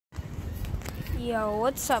Yo,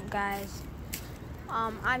 what's up, guys?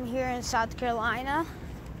 I'm here in South Carolina.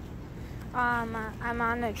 I'm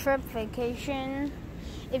on a trip vacation.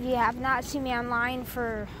 If you have not seen me online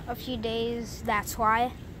for a few days, that's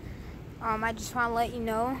why. I just want to let you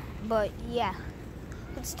know. But yeah,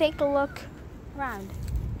 let's take a look around.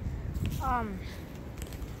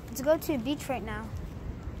 Let's go to the beach right now.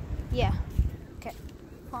 Yeah. Okay.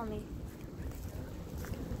 Follow me.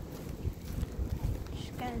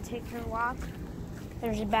 Just gonna take her walk.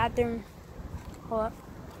 There's a bathroom. Hold up.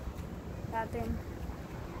 Bathroom.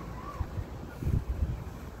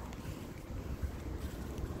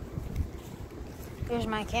 Here's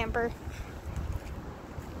my camper.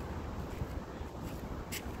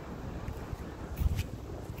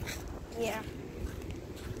 Yeah.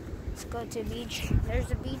 Let's go to the beach. There's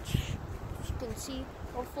the beach. As you can see,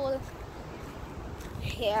 hopefully.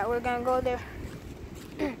 Yeah, we're gonna go there.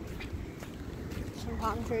 Some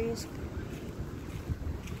palm trees.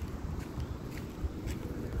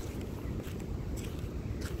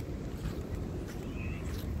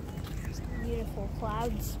 Some beautiful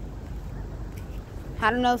clouds.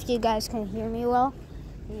 I don't know if you guys can hear me well.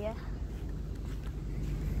 Yeah.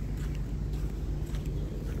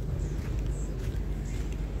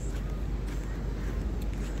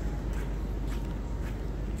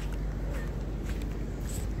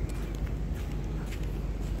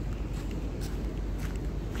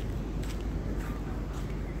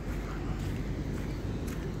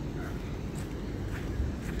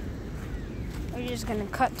 We're just gonna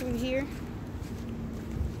cut through here.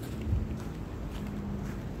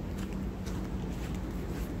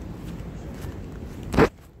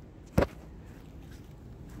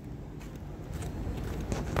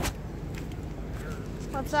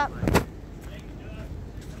 What's up?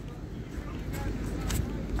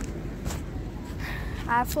 I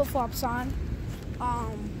have flip-flops on.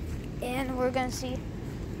 And we're gonna see.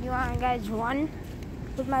 You want guys run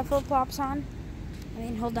with my flip-flops on?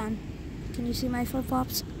 Hold on. Can you see my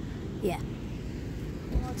flip-flops? Yeah.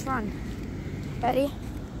 Let's run. Ready?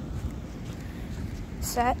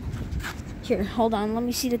 Set. Here, hold on. Let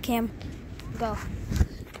me see the cam. Go.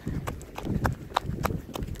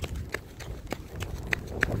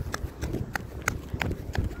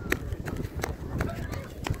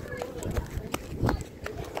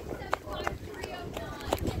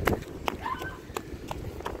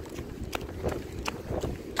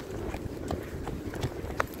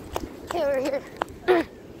 Okay, we're here.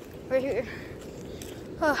 We're here.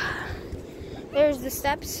 Oh, there's the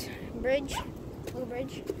steps, bridge, little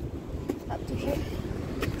bridge, up to here.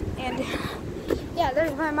 And yeah,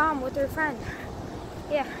 there's my mom with her friend.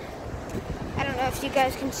 Yeah. I don't know if you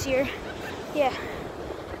guys can see her. Yeah.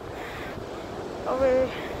 Over,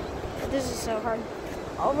 this is so hard.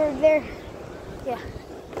 Over there. Yeah.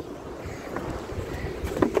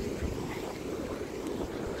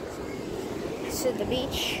 This is the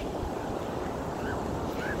beach.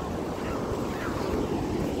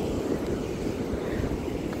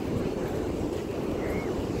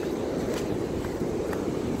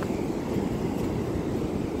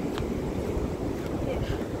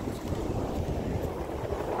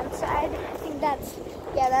 Side. I think that's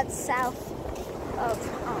south of,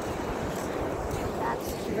 that's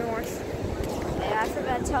north. Yeah, I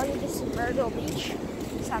forgot to tell you, this is Myrtle Beach,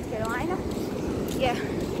 South Carolina. Yeah.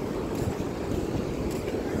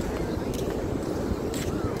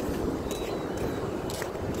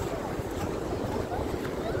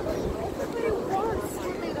 Everybody wants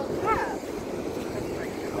what they don't have.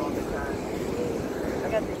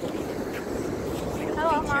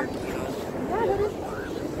 Hello, Mom.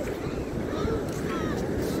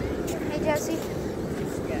 Jesse,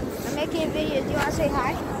 I'm making a video. Do you want to say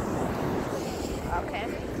hi? Okay.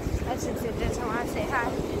 That's since it doesn't want to say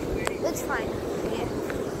hi. It's fine. Yeah.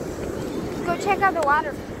 Let's go check out the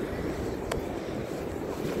water.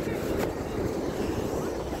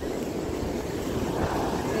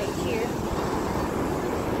 Right here.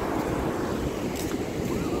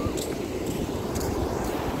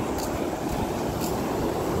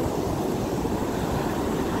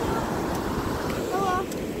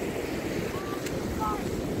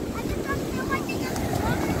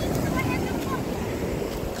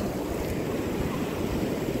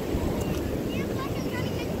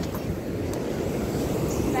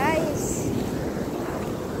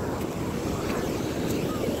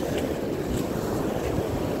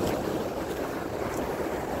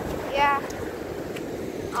 Yeah,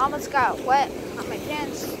 I almost got wet on my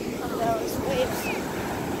pants from those waves.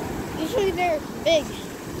 Usually they're big,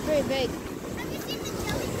 very big. Have you seen the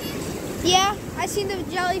jellyfish? Yeah, I seen the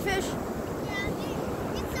jellyfish. Yeah,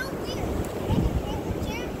 it's so weird.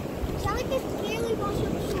 Jellyfish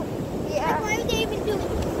Why would they even do it?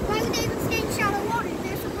 Why would they even stay in shallow water?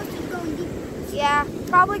 They're supposed to go in deep. Yeah,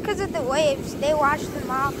 probably because of the waves. They wash them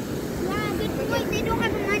off. Yeah, good point. They don't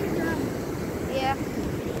have a mind of their own. Yeah.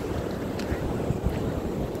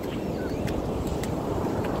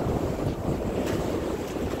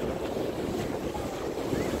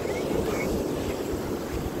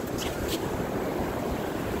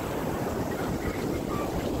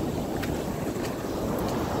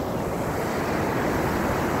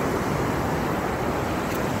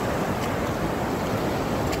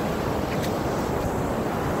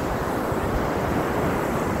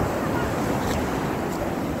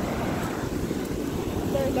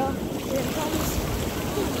 There we go. Here it comes.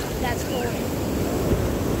 That's cool.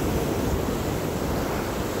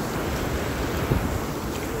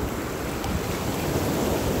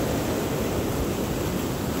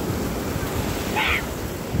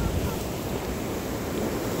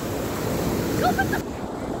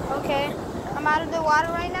 Okay, I'm out of the water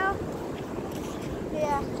right now.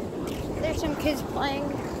 Yeah, there's some kids playing.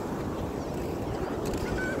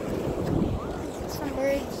 Some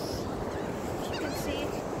birds, you can see.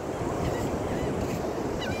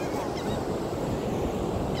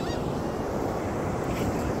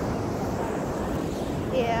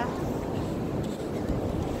 Yeah.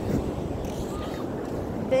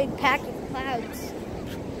 Big pack of clouds.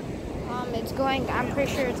 It's going, I'm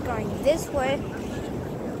pretty sure it's going this way.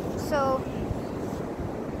 So,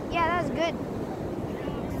 yeah, that's good.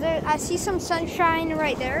 There, I see some sunshine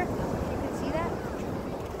right there. You can see that?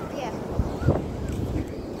 Yeah.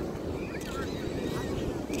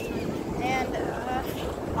 And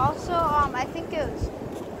also, I think it was,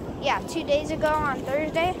 yeah, 2 days ago on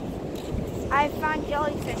Thursday, I found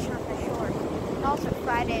jellyfish on the shore. And also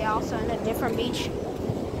Friday, also in a different beach.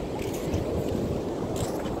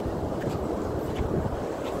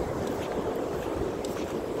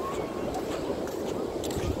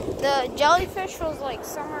 The jellyfish was like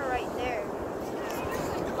somewhere right there,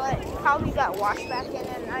 but it probably got washed back in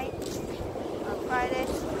at night on Friday.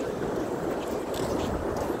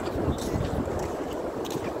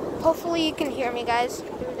 Hopefully you can hear me, guys,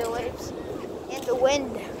 through the waves and the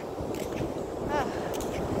wind.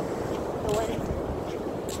 The wind.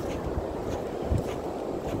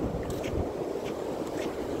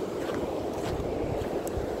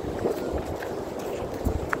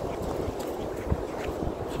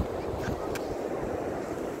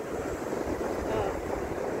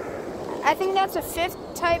 I think that's a 5th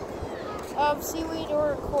type of seaweed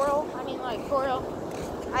or coral. I mean, like coral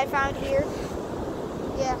I found here.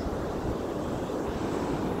 Yeah.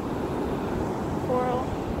 Coral.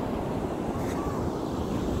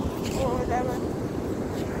 Or whatever.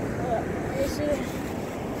 You see?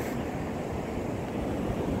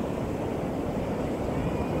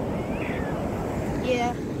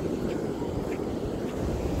 Yeah.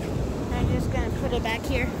 I'm just gonna put it back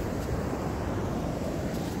here.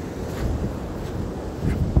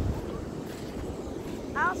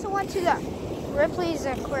 I also went to the Ripley's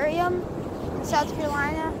Aquarium in South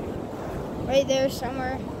Carolina. Right there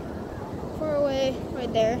somewhere. Far away,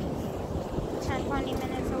 right there. 10, 20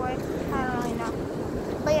 minutes away. I don't really know.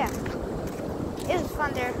 But yeah. It was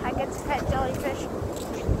fun there. I get to pet jellyfish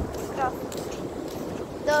stuff.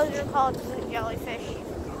 Those are called blue jellyfish.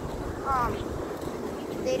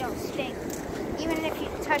 They don't stink. Even if you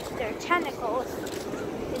touch their tentacles,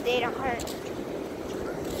 they don't hurt.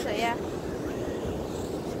 So yeah.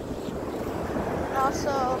 And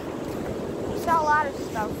also, we saw a lot of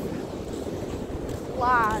stuff.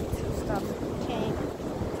 Lots of stuff. Can't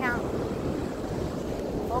count.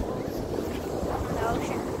 Bubbles in the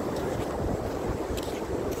ocean.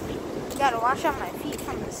 Gotta wash out my feet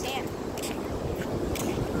from the sand.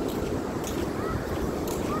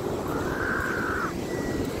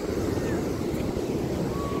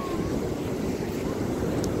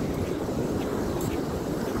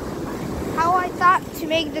 How I thought to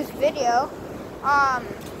make this video,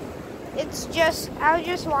 it's just, I was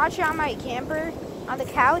just watching on my camper on the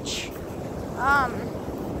couch,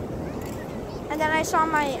 and then I saw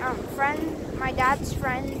my my dad's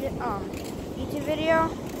friend YouTube video.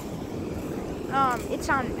 It's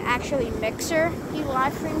on actually Mixer. He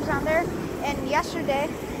live streams on there, and yesterday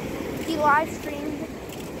he live streamed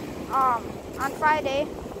on Friday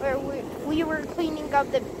where we were cleaning up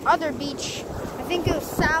the other beach. I think it was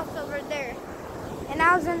south over there, and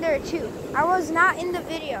I was in there too. I was not in the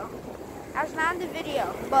video.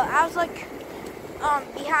 But I was like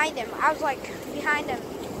behind him. I was like behind him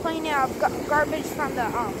cleaning up garbage from the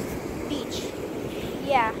beach.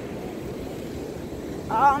 Yeah.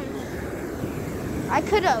 I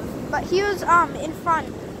could have, but he was in front,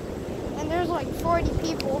 and there's like 40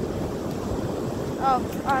 people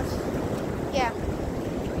Yeah.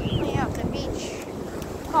 The beach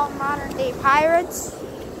called Modern Day Pirates.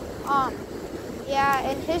 Yeah,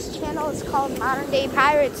 and his channel is called Modern Day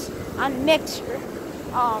Pirates on Mixer.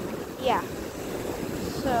 Yeah.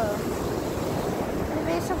 So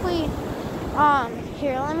basically,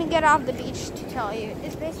 here, let me get off the beach to tell you.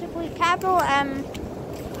 It's basically capital M.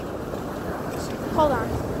 Hold on.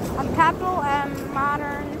 Capital M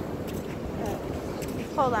modern.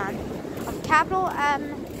 Hold on. Capital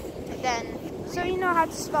M, and then, so you know how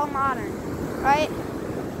to spell modern, right?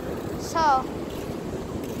 So,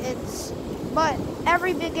 but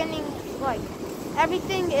every beginning, like,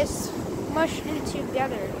 everything is mushed in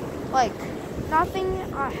together. Like, nothing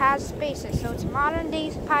has spaces, so it's Modern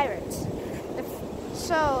Day Pirates.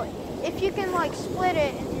 So, if you can, like, split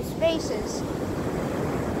it into spaces,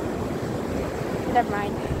 never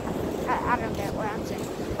mind. I don't get what I'm saying.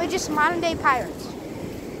 But just Modern Day Pirates.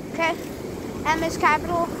 Okay? M is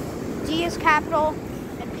capital, D is capital,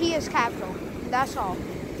 and P is capital. That's all.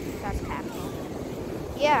 That's capital.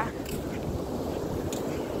 Yeah.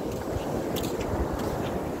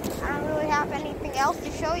 I don't really have anything else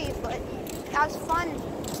to show you, but that was fun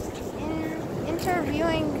in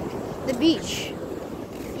interviewing the beach.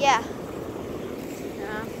 Yeah.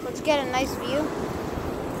 Let's get a nice view.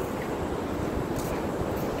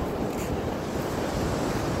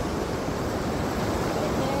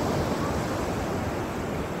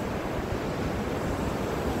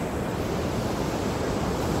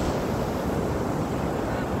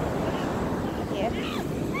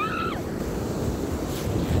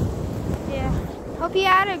 Yeah. Hope you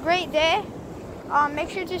had a great day. Make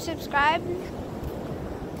sure to subscribe.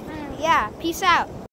 Yeah. Peace out.